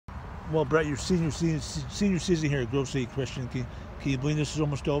Well, Brett, your senior season here at Grove City Christian, can you believe this is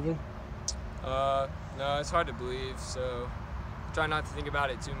almost over? No, it's hard to believe, so try not to think about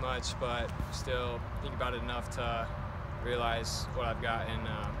it too much, but still think about it enough to realize what I've got and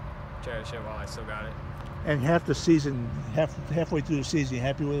cherish it while I still got it. And halfway through the season, you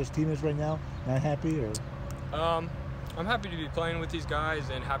happy where this team is right now? Not happy, or? I'm happy to be playing with these guys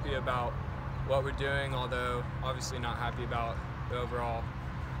and happy about what we're doing, although obviously not happy about the overall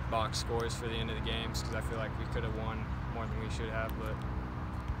box scores for the end of the games because I feel like we could have won more than we should have. But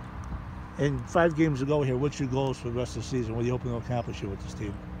And 5 games to go here, what's your goals for the rest of the season? What are you hoping to accomplish here with this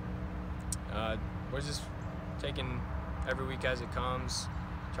team? We're just taking every week as it comes,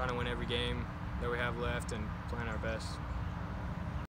 trying to win every game that we have left and playing our best.